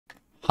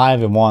Hi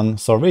everyone.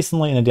 So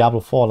recently in the Diablo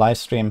 4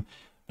 livestream,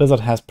 Blizzard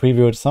has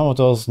previewed some of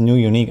those new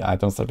unique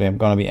items that we're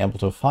going to be able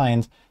to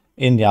find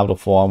in Diablo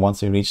 4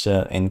 once we reach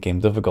the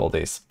endgame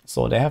difficulties.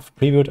 So they have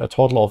previewed a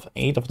total of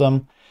 8 of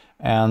them,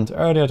 and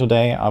earlier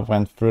today I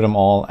went through them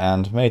all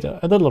and made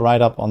a little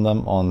write-up on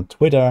them on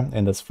Twitter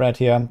in this thread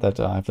here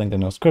that I've linked in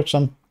the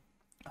description.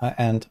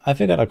 And I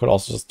figured I could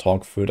also just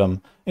talk through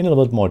them in a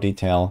little bit more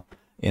detail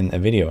in a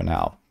video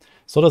now.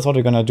 So that's what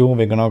we're going to do.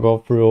 We're going to go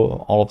through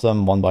all of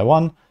them one by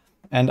one,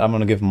 and I'm going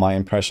to give my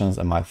impressions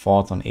and my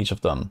thoughts on each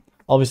of them.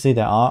 Obviously,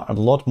 there are a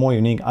lot more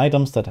unique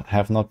items that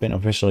have not been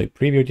officially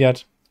previewed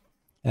yet,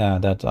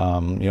 that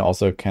you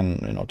also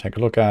can take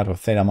a look at with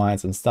theta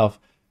mines and stuff.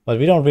 But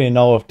we don't really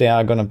know if they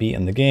are going to be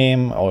in the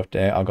game or if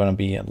they are going to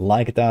be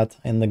like that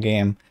in the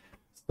game.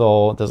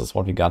 So this is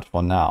what we got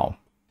for now.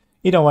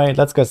 Either way,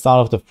 let's get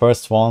started with the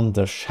first one,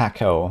 the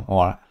Shako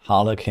or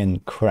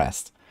Harlequin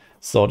Crest.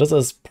 So this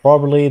is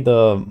probably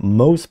the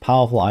most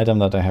powerful item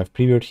that I have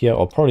previewed here,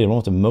 or probably one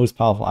of the most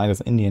powerful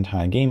items in the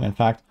entire game. In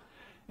fact,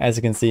 as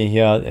you can see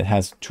here, it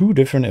has two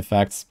different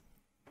effects.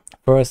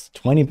 First,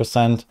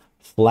 20%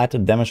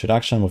 flat damage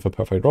reduction with a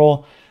perfect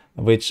roll,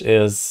 which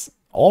is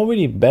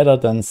already better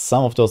than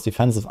some of those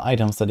defensive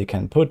items that you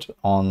can put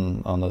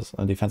on those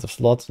defensive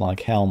slots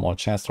like helm or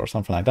chest or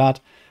something like that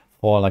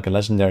for like a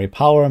legendary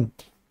power.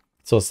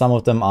 So some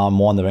of them are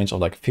more in the range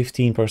of like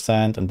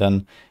 15%, and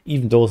then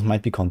even those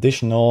might be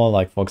conditional,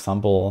 like for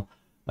example,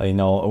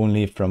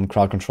 only from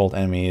crowd-controlled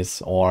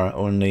enemies or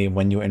only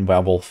when you're in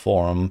werewolf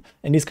form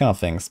and these kind of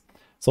things.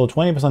 So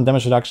 20%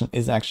 damage reduction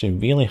is actually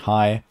really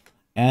high,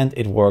 and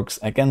it works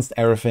against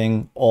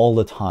everything all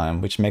the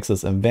time, which makes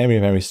this a very,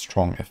 very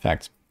strong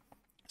effect.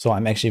 So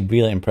I'm actually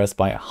really impressed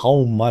by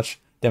how much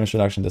damage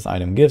reduction this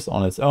item gives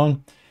on its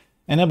own.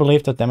 And I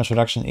believe that damage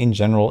reduction in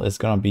general is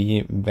going to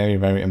be very,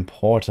 very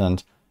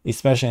important,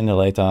 especially in the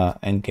later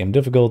endgame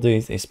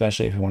difficulties,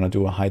 especially if you want to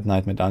do a high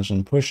nightmare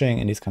dungeon pushing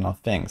and these kind of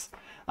things.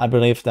 I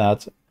believe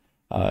that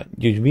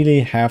you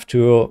really have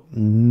to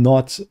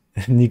not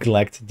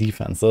neglect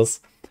defenses,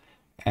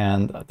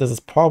 and this is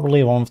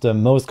probably one of the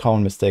most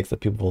common mistakes that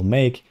people will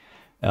make,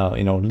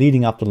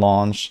 leading up to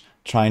launch,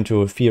 trying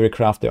to theory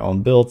craft their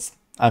own builds.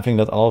 I think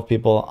that a lot of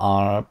people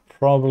are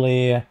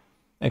probably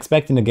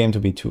expecting the game to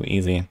be too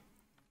easy,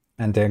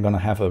 and they're going to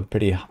have a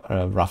pretty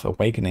rough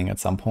awakening at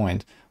some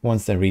point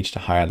once they reach the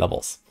higher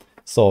levels.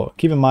 So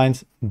keep in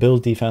mind,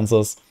 build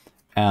defenses,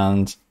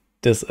 and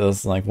this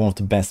is like one of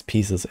the best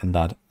pieces in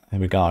that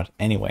regard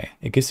anyway.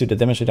 It gives you the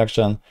damage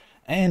reduction,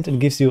 and it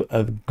gives you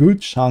a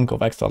good chunk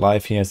of extra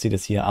life here. See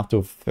this here, up to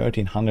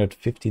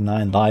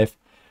 1359 life.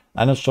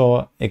 I'm not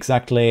sure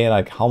exactly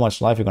like how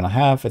much life you're going to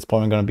have. It's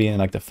probably going to be in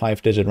like the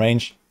 5-digit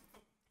range.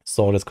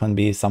 So this can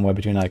be somewhere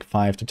between like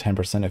 5 to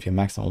 10% of your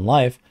maximum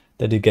life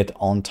that you get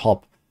on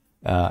top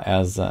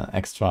as an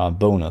extra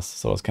bonus.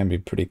 So this can be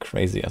pretty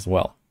crazy as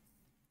well.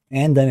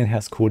 And then it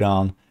has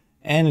cooldown,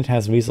 and it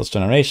has resource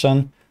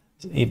generation.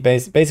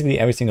 Basically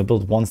every single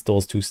build wants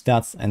those two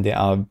stats, and they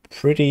are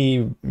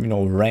pretty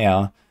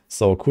rare.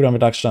 So cooldown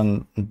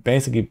reduction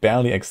basically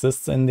barely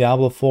exists in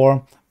Diablo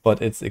 4,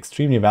 but it's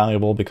extremely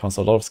valuable because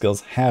a lot of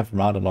skills have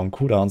rather long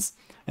cooldowns,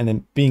 and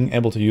then being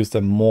able to use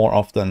them more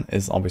often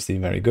is obviously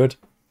very good.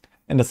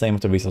 And the same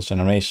with the resource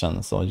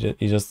generation. So you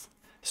just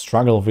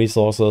struggle with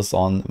resources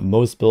on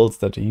most builds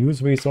that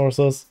use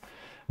resources,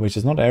 which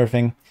is not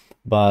everything,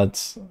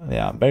 but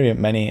yeah, very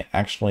many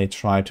actually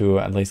try to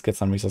at least get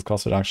some resource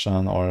cost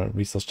reduction or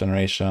resource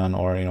generation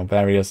or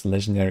various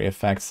legendary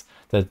effects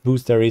that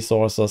boost their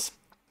resources.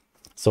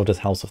 So this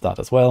helps with that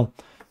as well,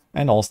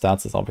 and all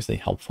stats is obviously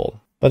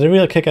helpful. But the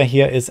real kicker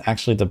here is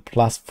actually the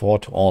 +4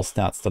 to all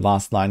stats, the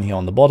last line here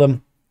on the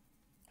bottom.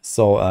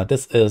 So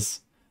this is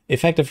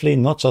effectively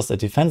not just a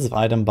defensive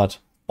item, but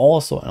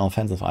also an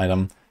offensive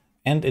item.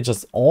 And it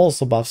just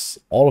also buffs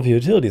all of your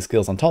utility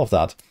skills on top of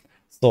that.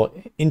 So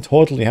in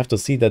total, you have to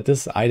see that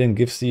this item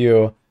gives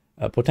you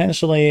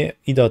potentially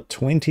either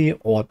 20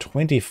 or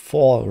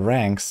 24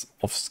 ranks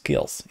of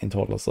skills in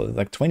total. So it's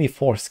like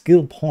 24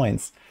 skill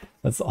points.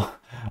 That's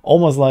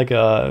almost like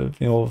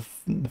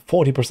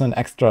 40%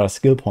 extra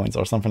skill points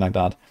or something like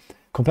that,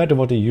 compared to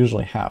what you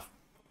usually have.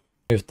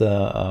 With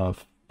the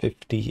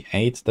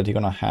 58 that you're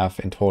gonna have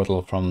in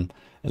total from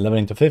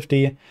leveling to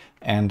 50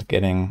 and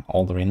getting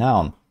all the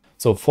renown.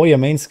 So for your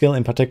main skill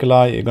in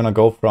particular, you're gonna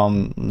go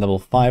from level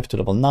 5 to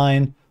level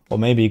 9, or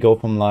maybe go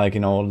from like,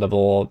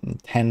 level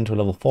 10 to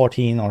level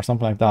 14 or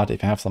something like that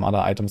if you have some other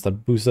items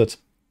that boost it.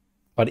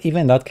 But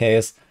even in that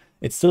case,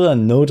 it's still a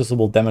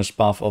noticeable damage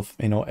buff of,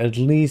 at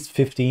least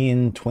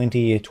 15,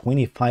 20,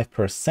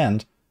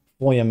 25%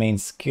 for your main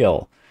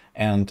skill,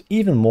 and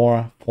even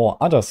more for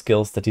other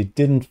skills that you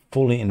didn't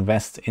fully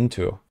invest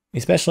into.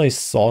 Especially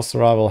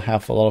Sorcerer will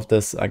have a lot of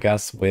this, I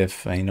guess,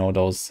 with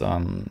those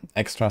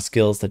extra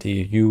skills that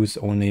you use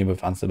only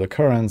with Unstable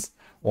Currents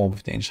or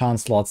with the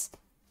enchant slots.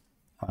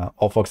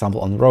 Or for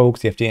example on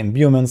Rogues, you have the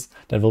Imbuements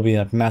that will be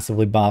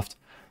massively buffed.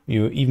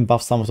 You even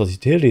buff some of those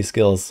utility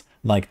skills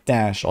like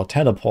Dash or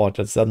Teleport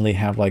that suddenly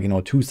have like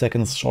 2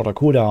 seconds shorter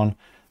cooldown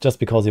just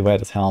because you wear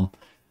this helm.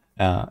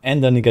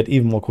 And then you get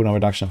even more cooldown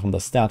reduction from the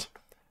stat.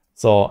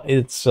 So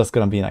it's just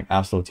gonna be like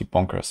absolutely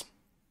bonkers.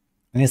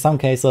 And in some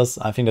cases,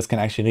 I think this can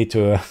actually lead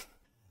to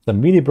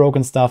some really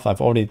broken stuff.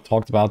 I've already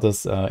talked about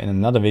this in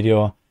another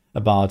video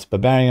about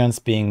barbarians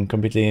being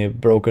completely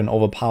broken,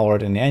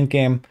 overpowered in the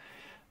endgame,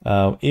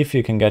 if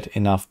you can get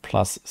enough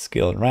plus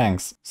skill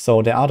ranks.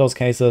 So there are those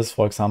cases,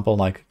 for example,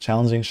 like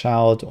Challenging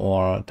Shout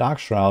or Dark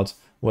Shroud,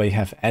 where you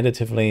have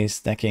additively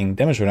stacking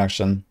damage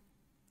reduction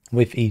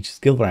with each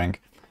skill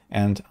rank.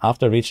 And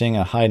after reaching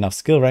a high enough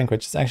skill rank,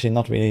 which is actually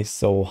not really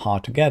so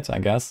hard to get, I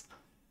guess,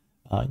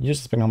 you're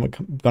just going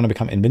to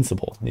become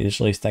invincible. You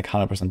usually stack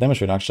 100%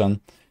 damage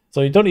reduction. So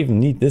you don't even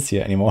need this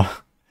here anymore.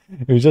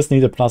 You just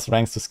need a plus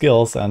ranks to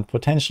skills, and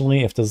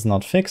potentially, if this is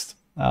not fixed,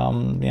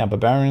 yeah,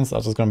 barbarians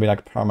are just going to be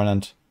like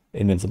permanent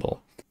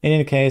invincible. In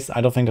any case, I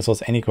don't think this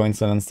was any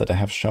coincidence that I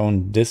have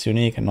shown this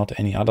unique and not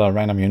any other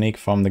random unique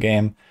from the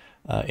game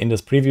in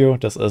this preview.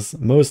 This is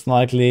most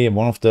likely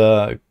one of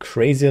the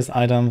craziest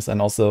items,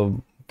 and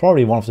also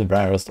probably one of the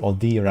rarest, or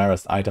the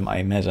rarest item, I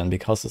imagine,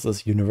 because this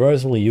is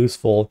universally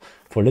useful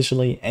for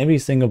literally every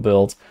single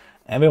build.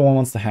 Everyone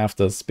wants to have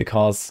this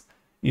because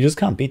you just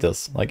can't beat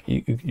this. Like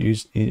you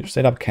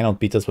straight up cannot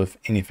beat this with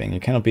anything. You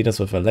cannot beat this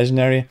with a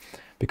legendary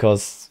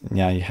because,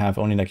 yeah, you have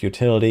only like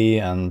utility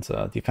and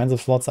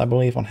defensive slots, I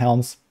believe, on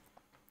helms.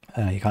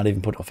 You can't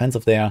even put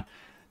offensive there.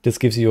 This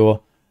gives you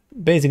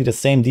basically the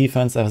same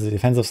defense as the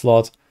defensive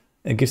slot.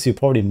 It gives you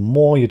probably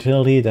more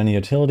utility than a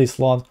utility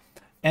slot,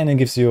 and it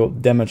gives you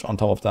damage on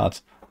top of that,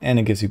 and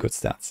it gives you good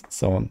stats.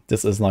 So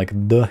this is like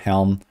the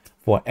helm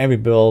for every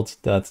build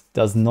that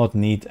does not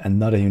need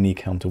another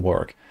unique helm to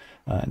work.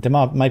 There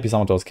might be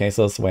some of those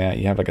cases where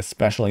you have like a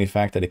special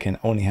effect that you can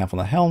only have on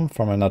a helm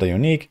from another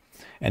unique,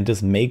 and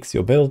this makes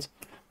your build.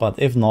 But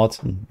if not,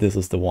 this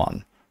is the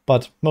one.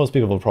 But most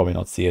people will probably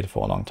not see it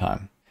for a long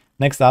time.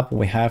 Next up,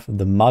 we have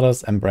the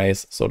Mother's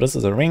Embrace. So this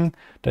is a ring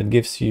that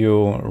gives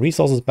you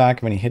resources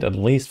back when you hit at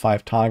least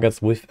 5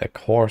 targets with a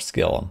core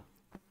skill.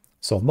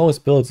 So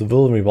most builds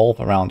will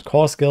revolve around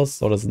core skills,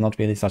 so this is not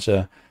really such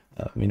a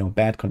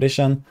bad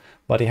condition,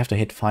 but you have to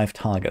hit 5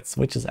 targets,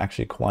 which is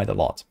actually quite a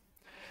lot.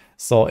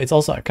 So it's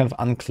also kind of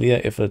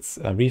unclear if it's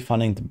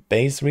refunding the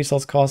base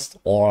resource cost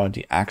or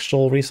the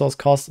actual resource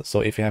cost. So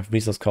if you have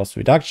resource cost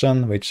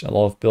reduction, which a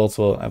lot of builds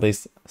will at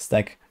least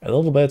stack a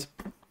little bit,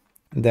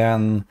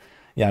 then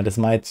yeah, this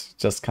might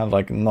just kind of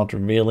like not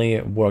really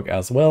work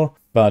as well.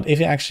 But if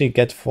you actually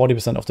get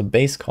 40% of the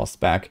base cost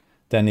back,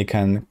 then you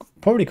can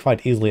probably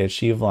quite easily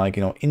achieve like,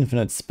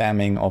 infinite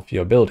spamming of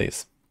your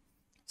abilities.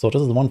 So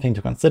this is one thing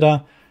to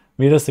consider.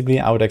 Realistically,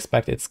 I would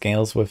expect it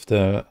scales with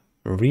the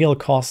real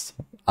cost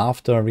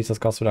after resource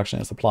cost reduction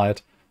is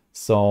applied.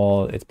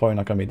 So it's probably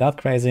not going to be that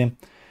crazy.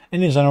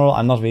 And in general,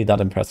 I'm not really that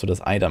impressed with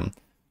this item.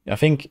 I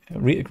think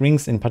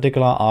rings in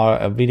particular are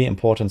a really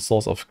important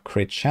source of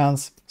crit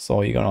chance.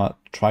 So you're going to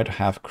try to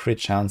have crit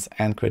chance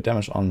and crit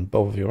damage on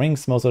both of your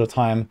rings most of the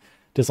time.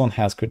 This one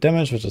has crit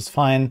damage, which is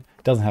fine.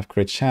 It doesn't have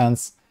crit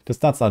chance. The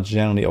stats are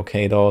generally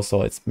okay though,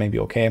 so it's maybe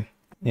okay.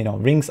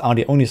 Rings are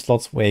the only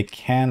slots where you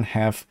can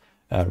have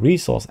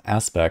resource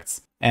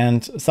aspects.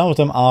 And some of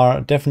them are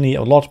definitely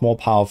a lot more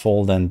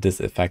powerful than this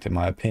effect, in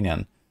my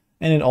opinion.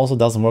 And it also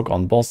doesn't work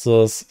on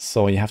bosses,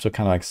 so you have to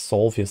kind of like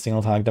solve your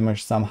single target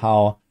damage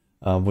somehow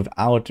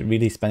without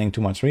really spending too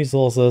much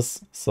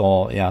resources.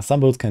 So yeah, some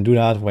builds can do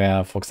that,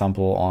 where, for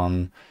example,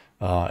 on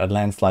a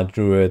landslide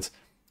druid,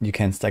 you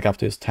can stack up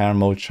these terror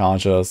mode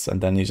charges,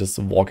 and then you just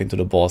walk into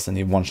the boss and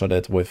you one-shot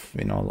it with,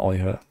 all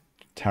your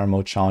terror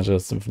mode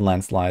charges with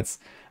landslides,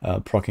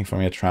 proccing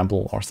from your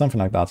trample or something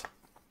like that.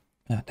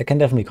 There can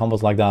definitely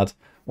combos like that,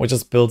 or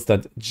just builds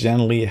that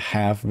generally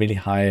have really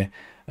high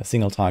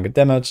single target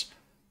damage,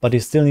 but you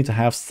still need to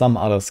have some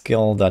other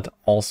skill that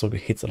also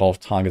hits a lot of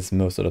targets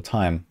most of the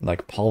time,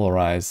 like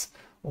Pulverize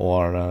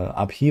or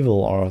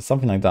Upheaval or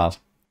something like that.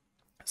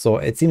 So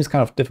it seems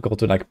kind of difficult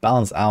to like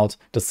balance out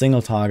the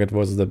single target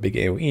versus the big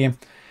AoE.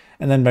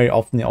 And then very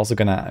often you're also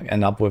gonna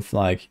end up with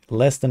like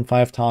less than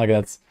 5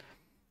 targets.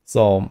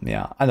 So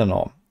yeah, I don't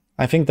know.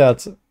 I think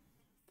that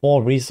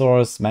for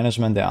resource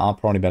management, there are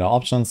probably better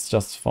options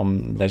just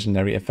from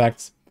legendary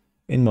effects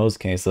in most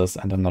cases,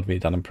 and I'm not really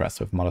that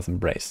impressed with Mother's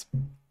Embrace.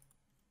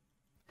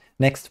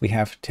 Next, we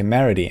have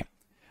Temerity.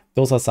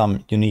 Those are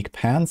some unique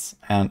pants,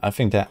 and I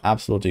think they're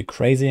absolutely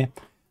crazy.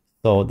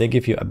 So they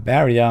give you a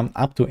barrier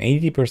up to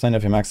 80%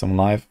 of your maximum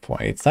life for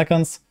 8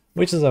 seconds,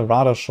 which is a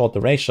rather short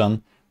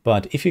duration,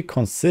 but if you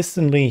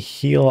consistently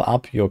heal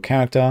up your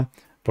character,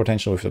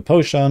 potentially with a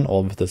potion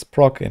or with this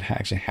proc, it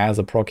actually has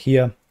a proc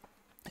here.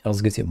 It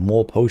also gives you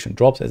more potion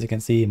drops, as you can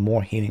see,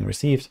 more healing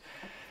received,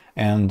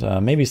 and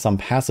maybe some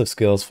passive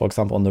skills. For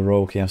example, on the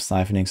rogue, you have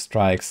Siphoning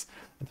Strikes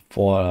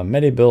for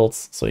melee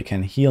builds, so you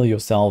can heal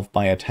yourself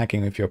by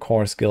attacking with your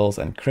core skills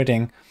and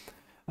critting.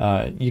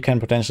 You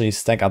can potentially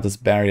stack up this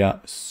barrier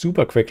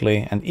super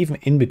quickly and even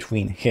in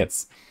between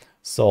hits.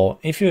 So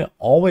if you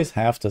always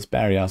have this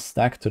barrier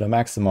stacked to the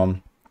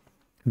maximum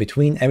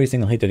between every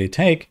single hit that you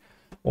take,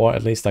 or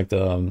at least like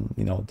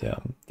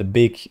the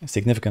big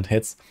significant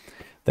hits,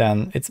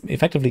 then it's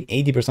effectively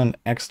 80%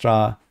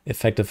 extra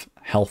effective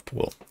health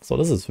pool. So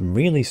this is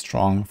really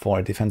strong for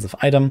a defensive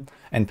item,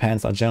 and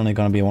pants are generally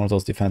going to be one of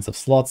those defensive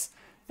slots.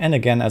 And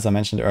again, as I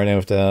mentioned earlier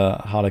with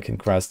the Harlequin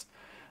Crest,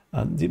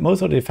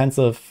 most of the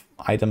defensive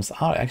items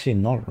are actually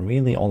not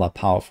really all that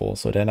powerful.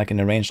 So they're like in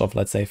the range of,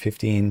 let's say,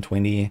 15,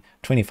 20,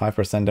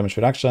 25% damage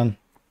reduction.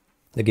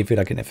 They give you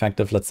like an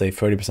effective, let's say,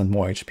 30%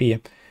 more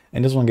HP.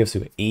 And this one gives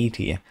you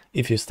 80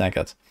 if you stack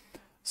it.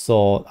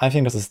 So I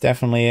think this is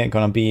definitely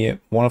going to be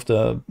one of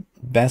the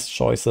best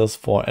choices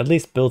for at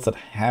least builds that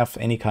have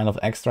any kind of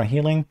extra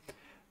healing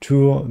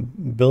to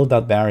build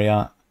that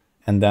barrier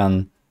and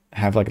then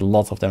have like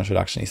lots of damage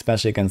reduction,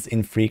 especially against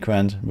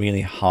infrequent,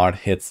 really hard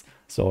hits.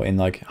 So in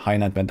like high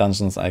nightmare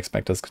dungeons, I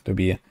expect this to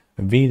be a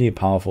really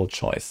powerful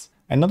choice.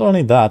 And not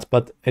only that,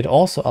 but it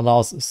also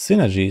allows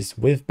synergies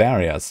with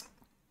barriers.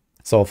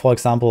 So for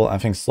example, I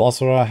think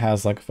Sorcerer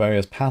has like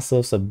various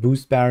passives that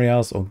boost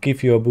barriers or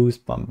give you a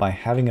boost by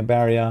having a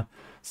barrier.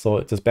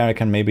 So this barrier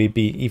can maybe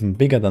be even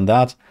bigger than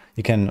that.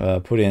 You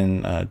can put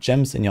in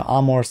gems in your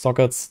armor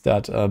sockets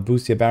that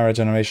boost your barrier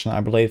generation,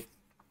 I believe.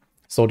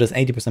 So this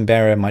 80%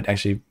 barrier might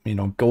actually, you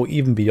know, go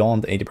even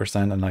beyond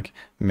 80% and like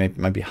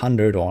might be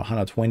 100 or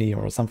 120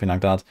 or something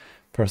like that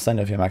 %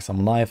 of your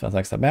maximum life as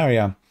extra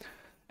barrier.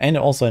 And it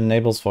also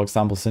enables, for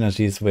example,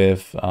 synergies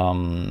with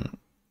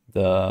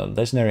the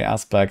legendary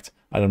aspect,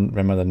 I don't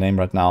remember the name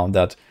right now,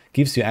 that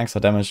gives you extra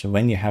damage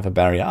when you have a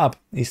barrier up,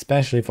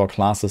 especially for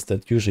classes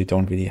that usually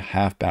don't really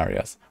have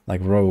barriers,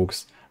 like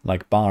rogues,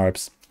 like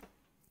barbs,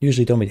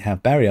 usually don't really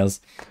have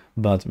barriers.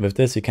 But with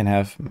this, you can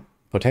have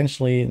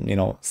potentially, you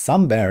know,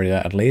 some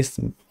barrier at least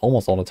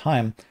almost all the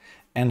time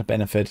and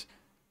benefit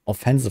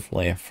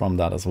offensively from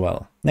that as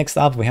well. Next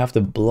up, we have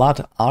the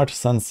Blood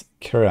Artisan's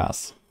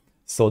Cuirass.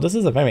 So this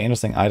is a very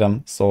interesting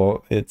item.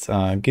 So it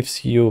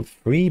gives you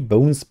 3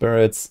 bone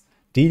spirits,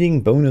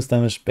 dealing bonus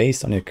damage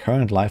based on your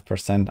current life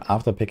 %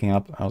 after picking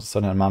up a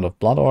certain amount of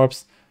blood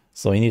orbs.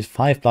 So you need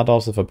 5 blood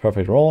orbs with a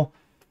perfect roll.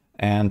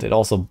 And it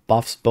also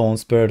buffs bone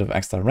spirit with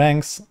extra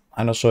ranks.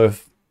 I'm not sure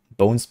if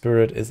bone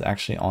spirit is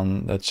actually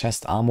on the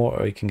chest armor,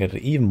 or you can get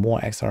even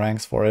more extra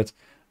ranks for it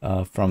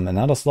from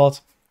another slot.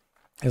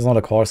 It's not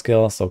a core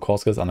skill, so core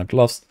skills are not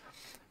gloves.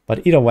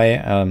 But either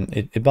way,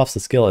 it buffs the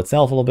skill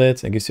itself a little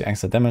bit. It gives you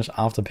extra damage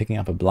after picking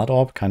up a blood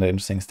orb, kind of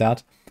interesting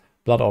stat.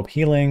 Blood orb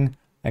healing,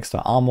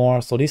 extra armor.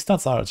 So these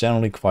stats are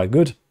generally quite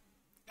good.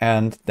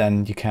 And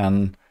then you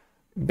can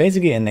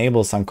basically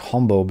enable some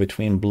combo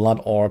between blood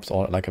orbs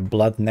or like a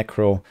blood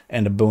necro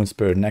and a bone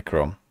spirit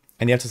necro.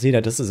 And you have to see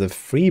that this is a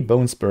free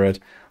bone spirit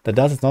that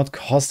does not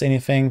cost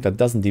anything, that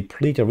doesn't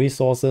deplete your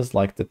resources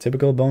like the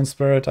typical bone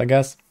spirit, I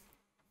guess.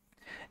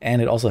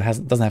 And it also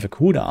doesn't have a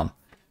cooldown.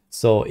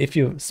 So if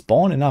you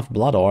spawn enough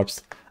blood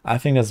orbs, I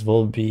think this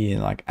will be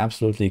like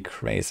absolutely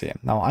crazy.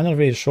 Now, I'm not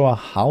really sure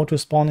how to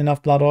spawn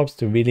enough blood orbs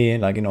to really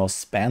like, you know,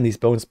 span these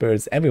bone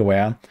spirits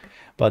everywhere.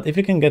 But if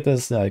you can get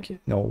this like, you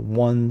know,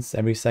 once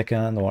every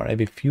second or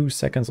every few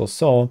seconds or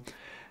so,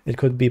 it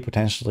could be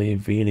potentially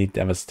really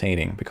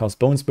devastating, because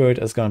bone spirit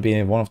is going to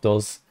be one of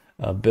those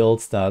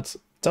builds that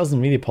doesn't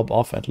really pop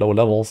off at low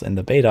levels in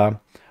the beta.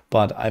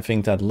 But I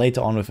think that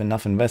later on, with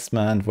enough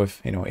investment,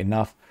 with, you know,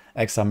 enough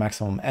extra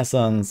maximum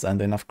essence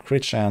and enough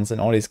crit chance and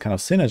all these kind of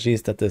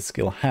synergies that this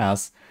skill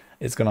has,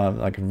 it's gonna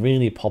like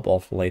really pop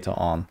off later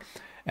on.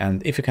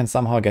 And if you can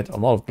somehow get a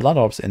lot of blood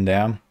orbs in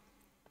there,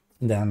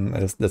 then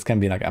this can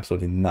be like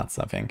absolutely nuts,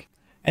 I think.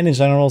 And in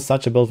general,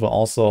 such a build will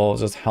also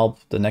just help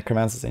the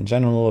necromancers in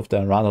general with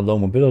their rather low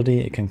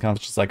mobility. It can kind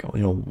of just like,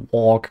 you know,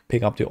 walk,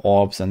 pick up the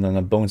orbs, and then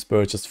a bone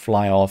spirit just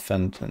fly off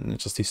and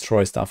just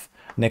destroy stuff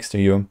next to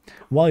you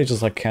while you're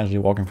just like casually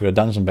walking through the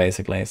dungeon,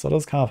 basically. So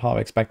that's kind of how I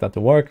expect that to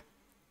work.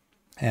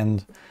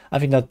 And I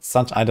think that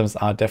such items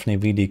are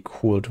definitely really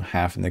cool to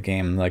have in the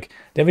game. Like,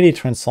 they're really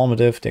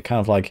transformative. They're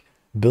kind of like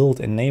build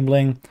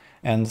enabling.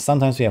 And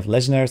sometimes we have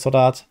legendaries for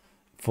that,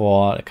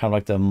 for kind of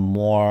like the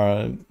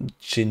more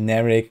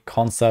generic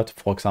concept.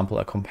 For example,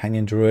 a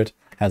companion druid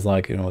has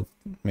like, you know,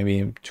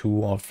 maybe 2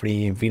 or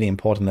 3 really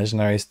important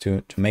legendaries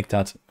to make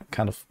that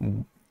kind of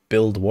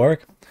build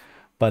work.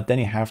 But then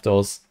you have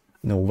those,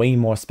 you know, way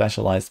more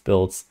specialized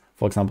builds.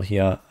 For example,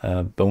 here,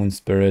 Bone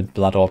Spirit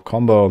Blood Orb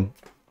combo,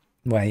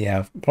 where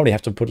you probably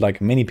have to put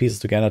like many pieces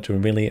together to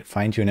really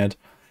fine tune it,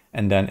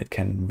 and then it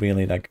can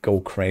really like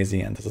go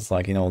crazy. And this is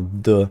like, you know,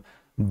 the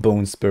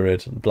Bone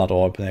Spirit Blood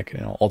Orb, like,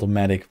 you know,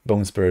 automatic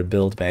Bone Spirit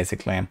build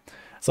basically.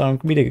 So I'm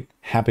really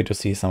happy to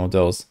see some of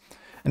those.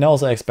 And I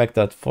also expect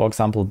that, for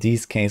example,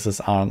 these cases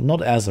are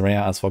not as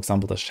rare as, for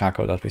example, the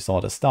Shako that we saw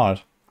at the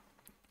start,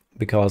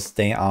 because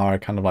they are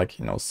kind of like,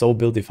 you know, so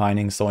build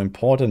defining, so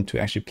important to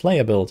actually play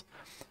a build,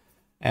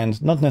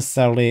 and not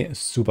necessarily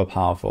super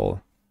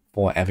powerful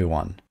for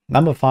everyone.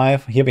 Number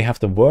 5, here we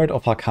have the Word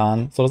of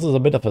Hakan. So this is a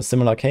bit of a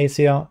similar case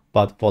here,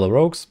 but for the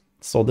rogues.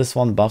 So this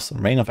one buffs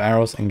Rain of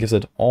Arrows and gives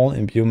it all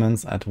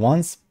imbuements at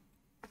once,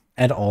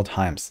 at all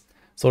times.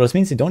 So this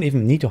means you don't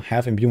even need to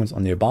have imbuements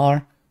on your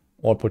bar,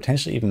 or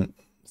potentially even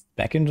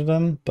back into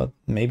them, but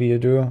maybe you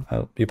do.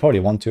 You probably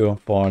want to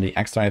for the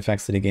extra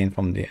effects that you gain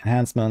from the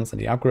enhancements and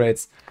the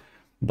upgrades.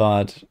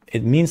 but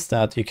it means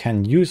that you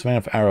can use Rain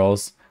of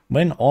Arrows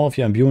when all of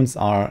your imbuements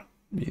are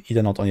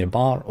either not on your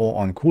bar or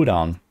on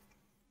cooldown,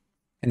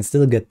 and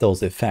still get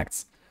those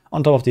effects,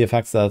 on top of the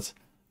effects that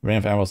Rain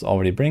of Arrows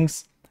already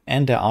brings.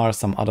 And there are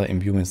some other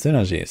imbuement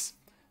synergies.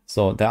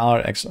 So there are,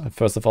 actually,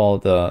 first of all,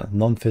 the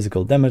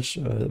non-physical damage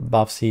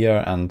buffs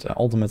here, and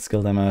ultimate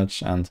skill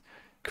damage, and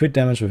crit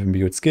damage with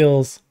imbued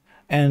skills,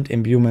 and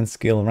imbuement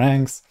skill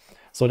ranks.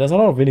 So there's a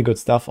lot of really good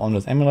stuff on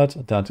this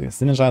amulet that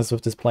synergizes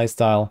with this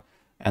playstyle.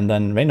 And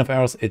then Rain of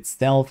Arrows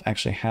itself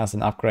actually has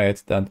an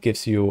upgrade that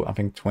gives you, I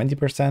think,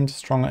 20%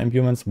 stronger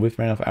imbuements with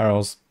Rain of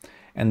Arrows.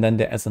 And then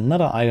there is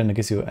another item that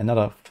gives you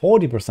another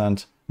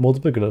 40%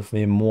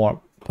 multiplicatively more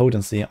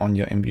potency on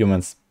your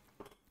imbuements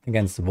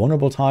against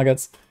vulnerable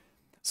targets.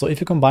 So if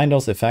you combine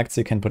those effects,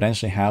 you can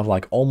potentially have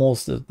like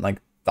almost like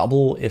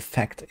double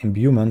effect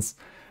imbuements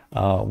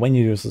when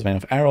you use this Rain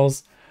of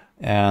Arrows.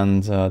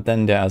 And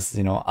then there's,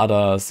 you know,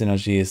 other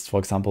synergies, for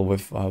example,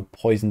 with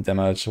poison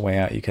damage,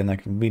 where you can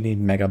like really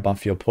mega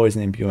buff your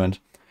poison imbuement.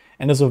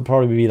 And this will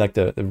probably be like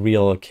the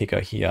real kicker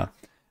here.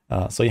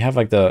 So you have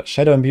like the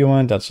shadow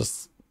imbuement that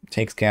just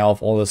takes care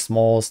of all the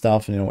small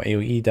stuff, you know,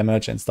 AoE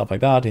damage and stuff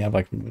like that. You have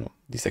like, you know,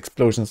 these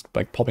explosions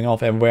like popping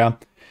off everywhere.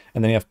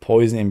 And then you have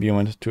poison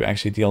imbuement to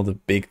actually deal the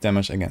big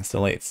damage against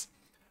elites.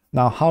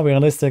 Now, how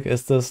realistic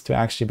is this to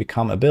actually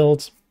become a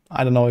build?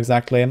 I don't know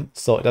exactly.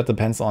 So that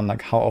depends on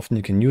like how often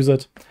you can use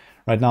it.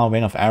 Right now,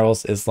 Rain of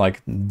Arrows is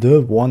like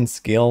the one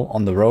skill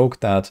on the rogue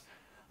that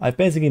I've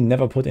basically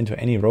never put into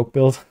any rogue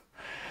build.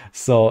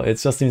 So it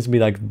just seems to be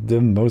like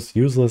the most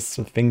useless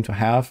thing to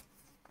have,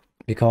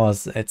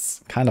 because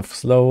it's kind of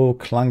slow,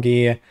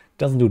 clunky,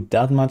 doesn't do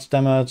that much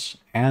damage,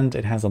 and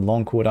it has a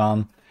long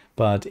cooldown.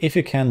 But if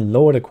you can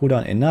lower the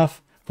cooldown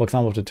enough, for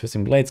example, with the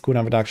Twisting Blades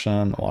cooldown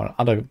reduction or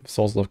other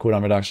sources of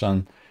cooldown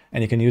reduction,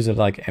 and you can use it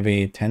like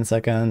every 10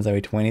 seconds,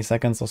 every 20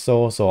 seconds or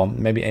so, so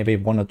maybe every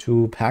 1 or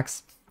 2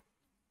 packs,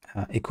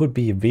 it could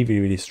be really,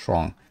 really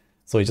strong.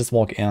 So you just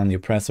walk in, you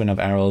press Rain of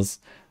Arrows,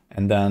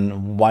 and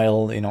then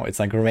while, you know, it's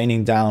like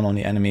raining down on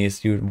the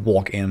enemies, you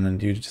walk in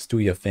and you just do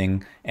your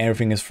thing.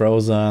 Everything is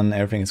frozen,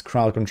 everything is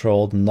crowd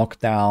controlled, knocked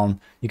down.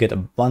 You get a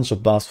bunch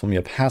of buffs from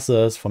your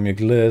passes, from your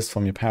glyphs,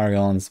 from your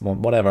paragons,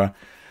 whatever.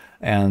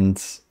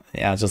 And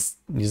yeah, you just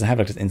have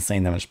like this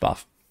insane damage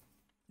buff.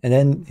 And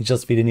then you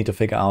just really need to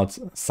figure out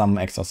some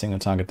extra single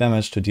target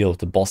damage to deal with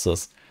the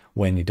bosses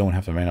when you don't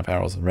have the Rain of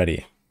Arrows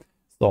ready.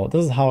 So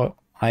this is how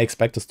I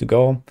expect this to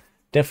go.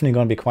 Definitely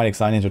going to be quite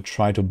exciting to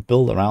try to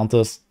build around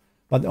this.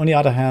 But on the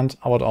other hand,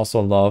 I would also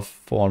love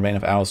for Rain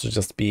of Arrows to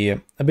just be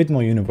a bit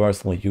more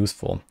universally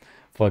useful.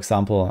 For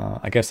example,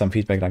 I gave some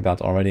feedback like that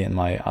already in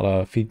my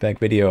other feedback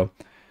video.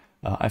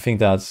 I think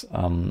that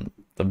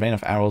the Rain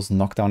of Arrows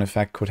knockdown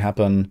effect could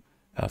happen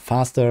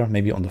faster,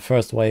 maybe on the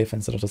first wave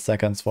instead of the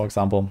seconds, for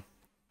example.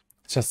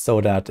 Just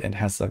so that it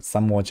has like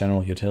some more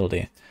general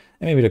utility.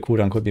 And maybe the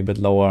cooldown could be a bit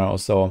lower or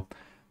so.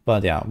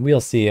 But yeah,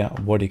 we'll see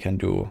what you can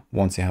do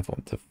once you have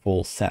the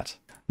full set.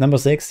 Number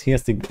 6,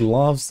 here's the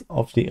Gloves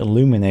of the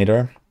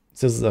Illuminator.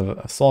 This is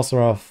a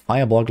sorcerer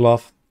fireball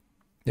glove,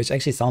 which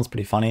actually sounds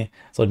pretty funny.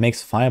 So it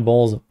makes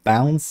fireballs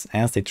bounce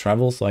as they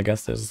travel. So I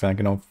guess there's like,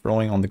 you know,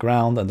 throwing on the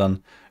ground and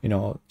then, you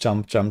know,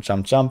 jump, jump,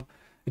 jump, jump.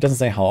 It doesn't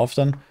say how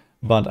often,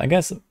 but I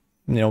guess,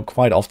 you know,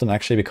 quite often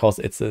actually, because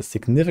it's a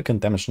significant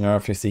damage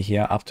nerf. You see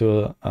here up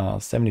to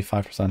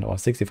 75% or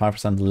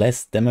 65%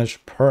 less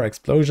damage per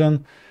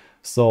explosion.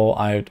 So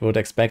I would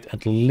expect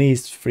at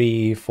least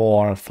 3,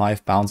 4,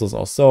 5 bounces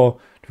or so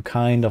to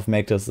kind of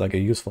make this like a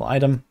useful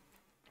item.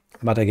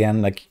 But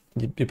again, like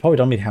you probably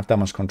don't really have that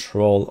much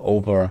control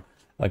over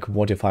like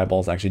what your fireball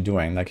is actually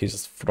doing. Like you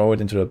just throw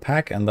it into the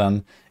pack and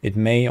then it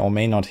may or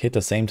may not hit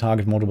the same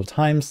target multiple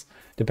times,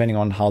 depending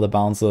on how the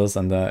bounces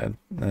and the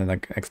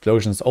like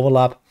explosions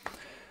overlap.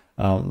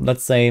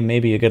 Let's say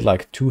maybe you get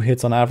like 2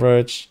 hits on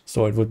average,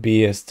 so it would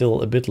be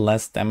still a bit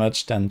less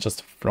damage than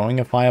just throwing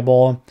a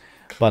fireball.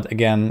 But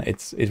again,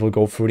 it will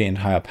go through the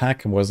entire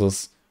pack,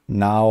 versus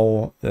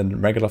now the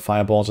regular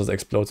fireball just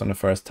explodes on the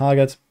first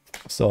target.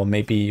 So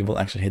maybe you will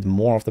actually hit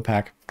more of the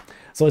pack.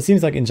 So it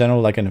seems like in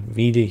general like a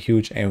really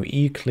huge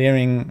AoE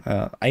clearing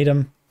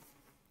item,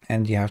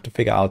 and you have to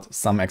figure out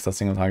some extra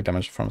single target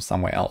damage from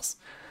somewhere else.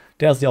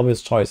 There's the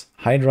obvious choice,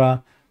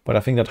 Hydra, but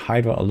I think that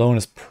Hydra alone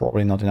is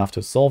probably not enough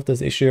to solve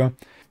this issue.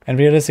 And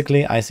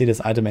realistically, I see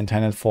this item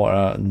intended for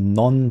a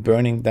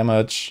non-burning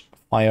damage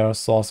fire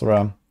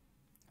sorcerer,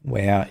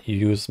 where you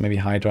use maybe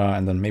Hydra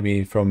and then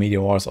maybe throw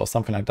meteors or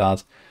something like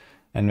that,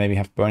 and maybe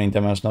have burning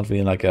damage, not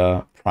really like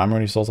a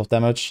primary source of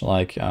damage,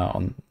 like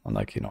on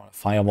like, you know, a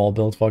firewall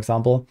build, for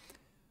example.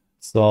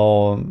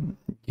 So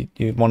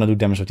you want to do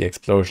damage with the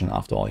explosion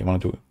after all. You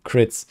want to do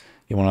crits,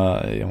 you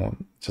want to, you know,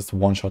 just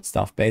one-shot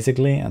stuff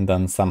basically, and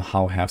then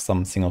somehow have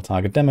some single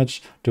target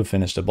damage to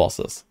finish the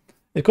bosses.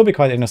 It could be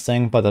quite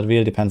interesting, but that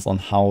really depends on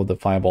how the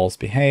fireballs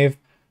behave,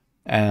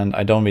 and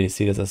I don't really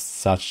see this as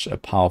such a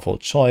powerful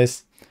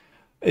choice.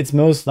 It's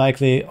most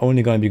likely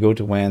only going to be good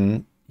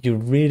when you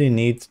really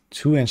need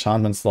 2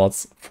 enchantment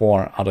slots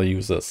for other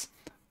users.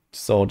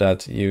 So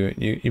that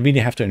you really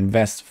have to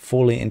invest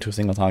fully into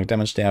single target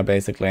damage there,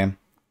 basically.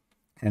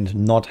 and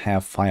not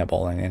have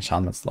Fireball in the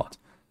enchantment slot.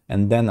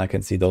 And then I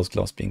can see those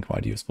gloves being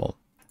quite useful.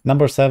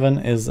 Number 7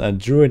 is a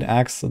Druid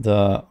Axe,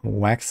 the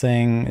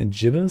Waxing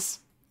Gibbous.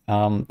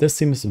 This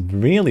seems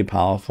really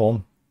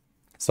powerful.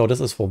 So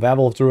this is for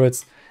Werewolf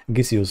Druids. It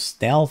gives you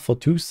stealth for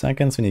 2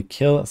 seconds when you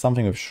kill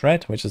something with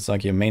Shred, which is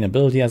like your main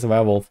ability as a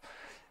werewolf.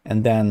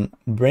 And then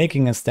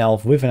breaking a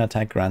stealth with an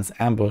attack grants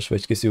Ambush,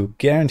 which gives you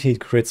guaranteed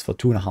crits for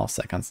 2.5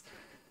 seconds.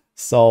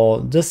 So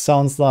this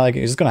sounds like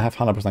you're just gonna have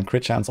 100%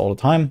 crit chance all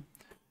the time.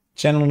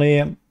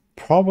 Generally,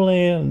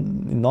 probably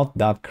not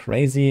that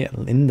crazy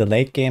in the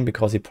late game,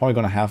 because you're probably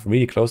gonna have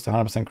really close to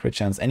 100% crit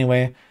chance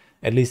anyway.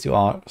 At least you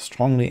are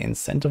strongly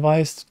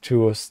incentivized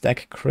to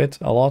stack crit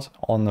a lot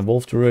on the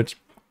Wolf Druid.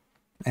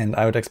 And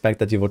I would expect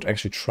that you would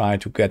actually try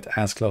to get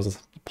as close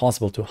as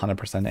possible to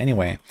 100%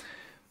 anyway.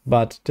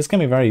 But this can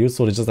be very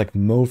useful to just like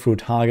mow through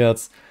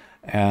targets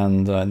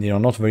and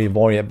not really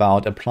worry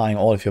about applying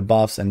all of your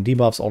buffs and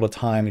debuffs all the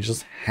time. You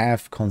just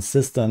have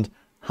consistent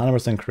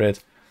 100%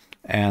 crit,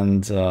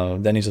 and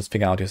then you just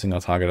figure out your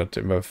single target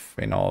with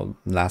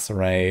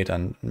lacerate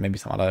and maybe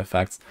some other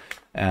effects,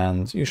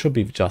 and you should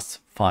be just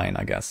fine,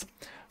 I guess.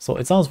 So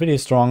it sounds really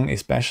strong,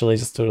 especially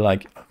just to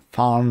like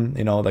farm,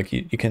 like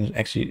you can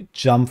actually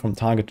jump from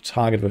target to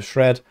target with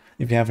Shred.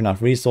 If you have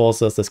enough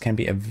resources, this can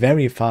be a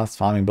very fast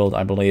farming build,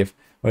 I believe,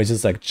 where you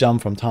just like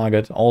jump from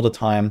target all the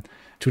time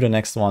to the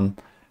next one,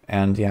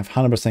 and you have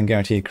 100%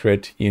 guaranteed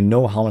crit. You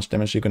know how much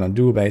damage you're gonna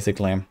do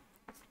basically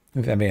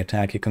with every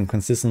attack. You can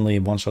consistently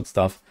one-shot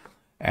stuff,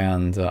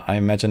 and I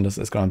imagine this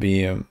is gonna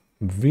be a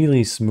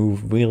really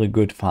smooth, really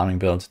good farming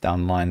build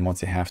down the line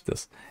once you have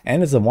this.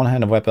 And it's a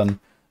one-handed weapon,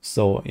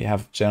 so you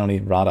have generally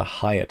rather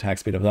high attack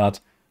speed of that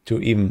to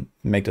even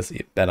make this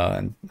better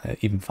and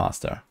even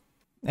faster.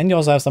 And you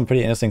also have some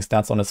pretty interesting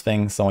stats on this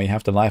thing. So you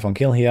have the life on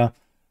kill here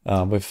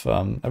with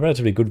a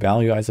relatively good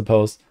value, I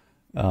suppose.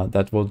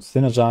 That will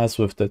synergize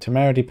with the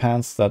Temerity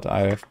pants that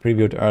I've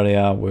previewed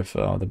earlier, with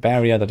the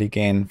barrier that you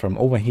gain from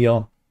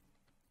Overheal.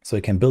 So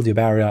you can build your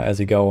barrier as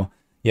you go.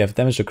 You have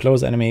damage to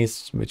close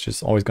enemies, which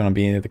is always going to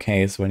be the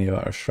case when you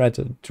are a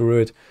Shred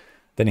Druid.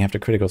 Then you have the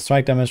critical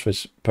strike damage,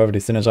 which perfectly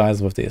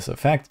synergizes with this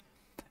effect.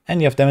 And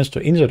you have damage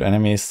to injured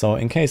enemies, so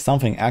in case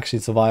something actually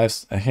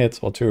survives a hit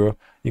or two,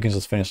 you can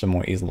just finish them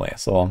more easily.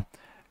 So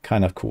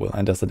kind of cool.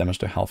 And there's the damage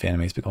to healthy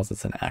enemies because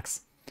it's an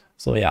axe.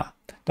 So yeah,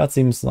 that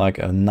seems like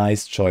a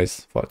nice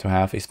choice to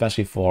have,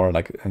 especially for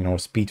like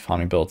speed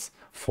farming builds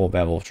for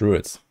Werewolf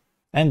Druids.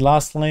 And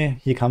lastly,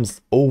 here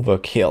comes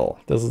Overkill.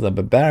 This is a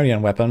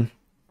barbarian weapon.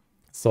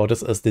 So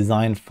this is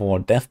designed for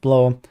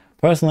Deathblow.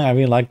 Personally, I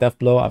really like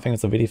Deathblow. I think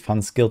it's a really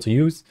fun skill to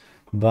use,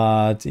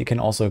 but you can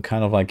also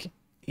kind of like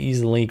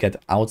easily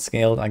get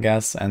outscaled, I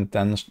guess, and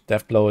then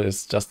Deathblow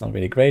is just not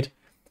really great.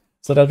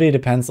 So that really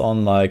depends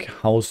on like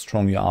how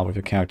strong you are with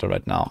your character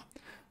right now.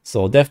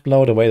 So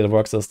Deathblow, the way that it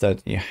works is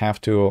that you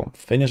have to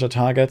finish a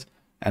target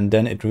and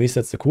then it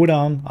resets the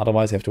cooldown.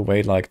 Otherwise you have to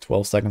wait like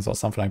 12 seconds or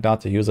something like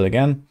that to use it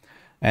again.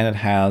 And it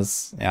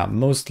has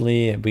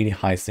mostly really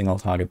high single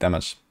target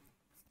damage.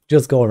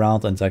 Just go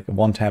around and like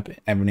one tap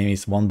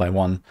enemies one by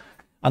one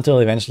until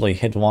eventually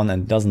hit one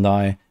and it doesn't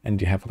die,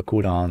 and you have the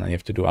cooldown and you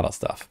have to do other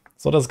stuff.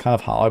 So that's kind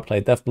of how I play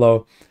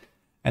Deathblow.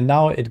 And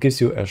now it gives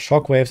you a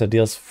shockwave that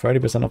deals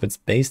 30% of its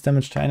base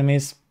damage to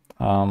enemies,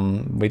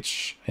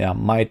 which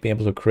might be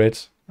able to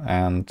crit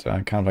and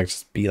kind of like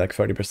just be like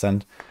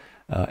 30%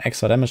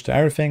 extra damage to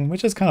everything,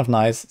 which is kind of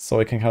nice. So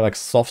it can kind of like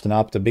soften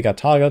up the bigger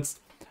targets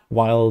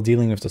while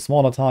dealing with the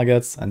smaller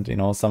targets, and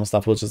some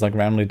stuff will just like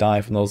randomly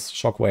die from those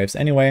shockwaves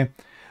anyway.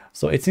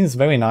 So it seems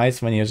very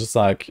nice when you're just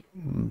like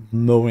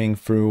mowing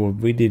through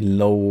really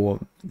low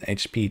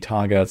HP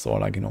targets or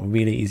like,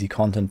 really easy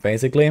content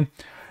basically.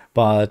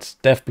 But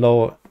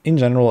Deathblow in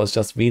general is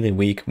just really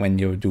weak when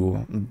you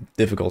do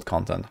difficult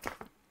content.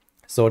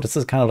 So this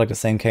is kind of like the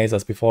same case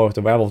as before with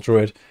the Werewolf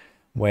Druid,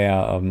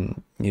 where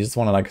you just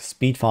want to like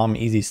speed farm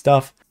easy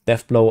stuff.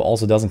 Deathblow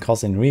also doesn't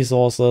cost any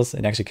resources.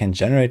 It actually can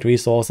generate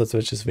resources,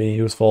 which is really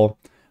useful.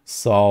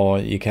 So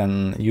you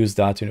can use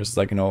that to just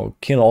like,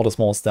 kill all the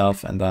small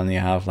stuff, and then you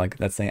have like,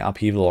 let's say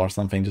upheaval or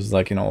something, just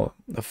like,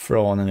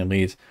 throw on an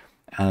elite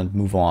and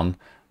move on,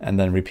 and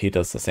then repeat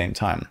this at the same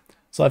time.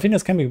 So I think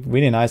this can be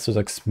really nice to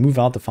like smooth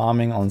out the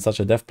farming on such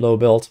a Deathblow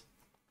build.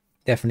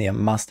 Definitely a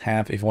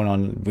must-have if you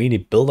want to really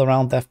build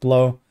around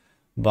Deathblow.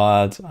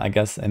 But I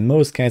guess in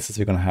most cases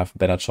you're going to have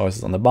better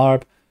choices on the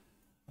Barb.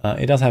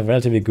 It does have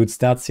relatively good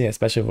stats here,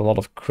 especially with a lot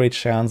of crit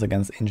chance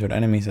against injured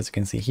enemies, as you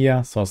can see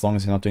here. So as long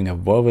as you're not doing a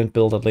whirlwind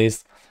build at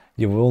least,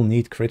 you will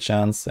need crit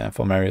chance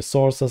from various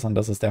sources, and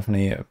this is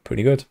definitely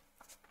pretty good.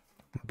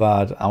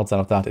 But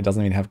outside of that, it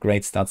doesn't really have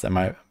great stats in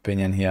my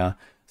opinion here.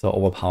 So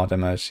overpower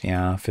damage,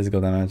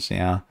 physical damage,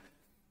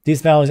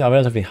 These values are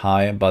relatively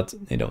high, but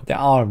there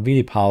are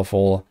really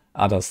powerful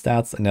other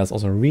stats, and there's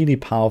also really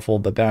powerful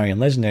barbarian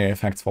legendary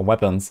effects for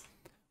weapons,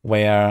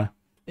 where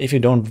if you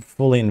don't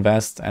fully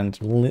invest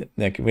and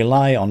like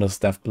rely on this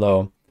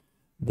Deathblow,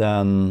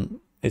 then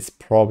it's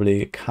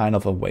probably kind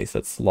of a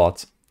wasted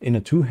slot in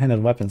a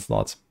two-handed weapon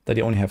slot that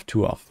you only have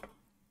 2 of.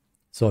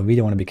 So I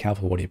really want to be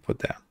careful what you put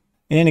there.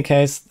 In any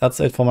case, that's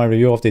it for my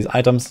review of these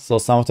items. So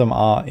some of them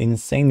are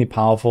insanely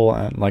powerful,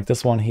 and like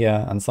this one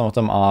here, and some of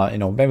them are, you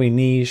know, very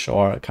niche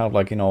or kind of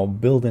like, you know,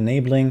 build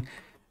enabling,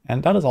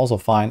 and that is also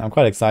fine. I'm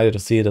quite excited to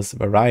see this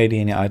variety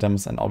in the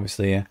items, and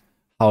obviously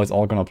how it's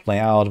all going to play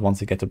out once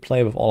you get to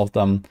play with all of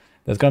them.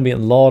 There's going to be a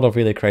lot of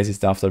really crazy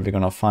stuff that we're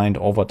going to find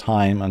over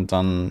time, and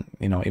then,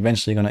 you know,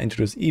 eventually going to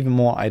introduce even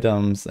more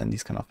items and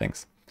these kind of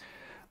things.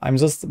 I'm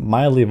just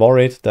mildly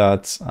worried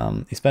that,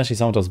 especially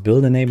some of those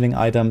build enabling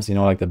items, you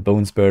know, like the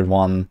Bone Spirit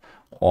one,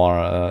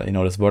 or, you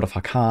know, this Word of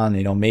Hakan,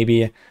 you know,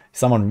 maybe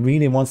someone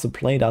really wants to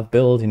play that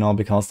build, you know,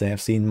 because they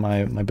have seen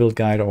my build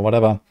guide or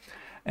whatever,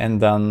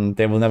 and then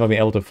they will never be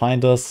able to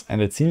find this.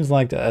 And it seems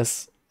like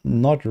there's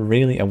not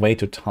really a way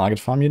to target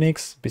farm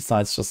uniques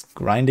besides just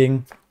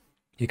grinding.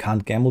 You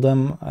can't gamble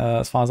them,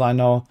 as far as I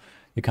know.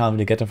 You can't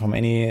really get them from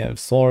any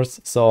source.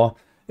 So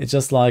it's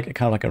just like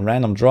kind of like a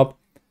random drop.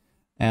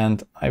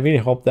 And I really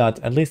hope that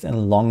at least in the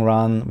long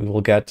run, we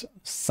will get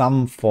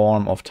some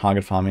form of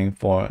target farming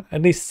for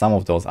at least some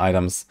of those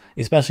items,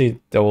 especially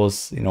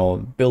those, you know,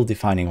 build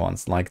defining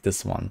ones like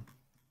this one.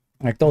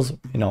 Like those,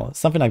 you know,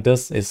 something like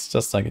this is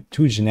just like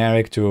too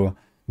generic to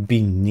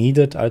be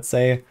needed, I'd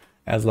say,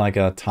 as like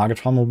a target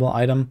farmable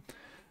item.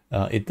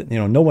 You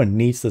know, no one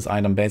needs this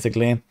item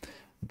basically,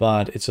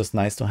 but it's just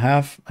nice to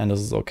have, and this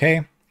is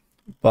okay.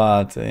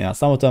 But yeah,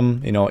 some of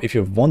them, you know, if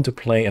you want to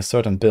play a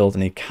certain build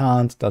and you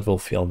can't, that will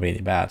feel really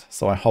bad.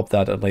 So I hope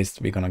that at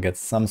least we're gonna get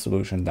some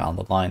solution down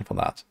the line for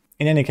that.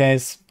 In any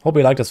case, hope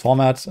you like this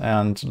format,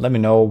 and let me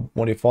know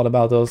what you thought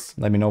about this.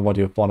 Let me know what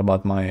you thought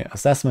about my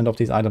assessment of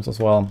these items as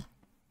well.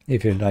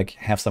 If you like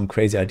have some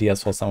crazy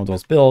ideas for some of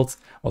those builds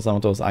or some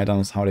of those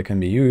items, how they can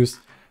be used,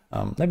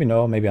 let me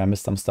know. Maybe I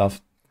missed some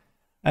stuff.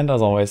 And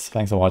as always,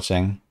 thanks for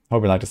watching.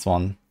 Hope you like this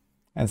one,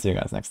 and see you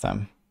guys next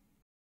time.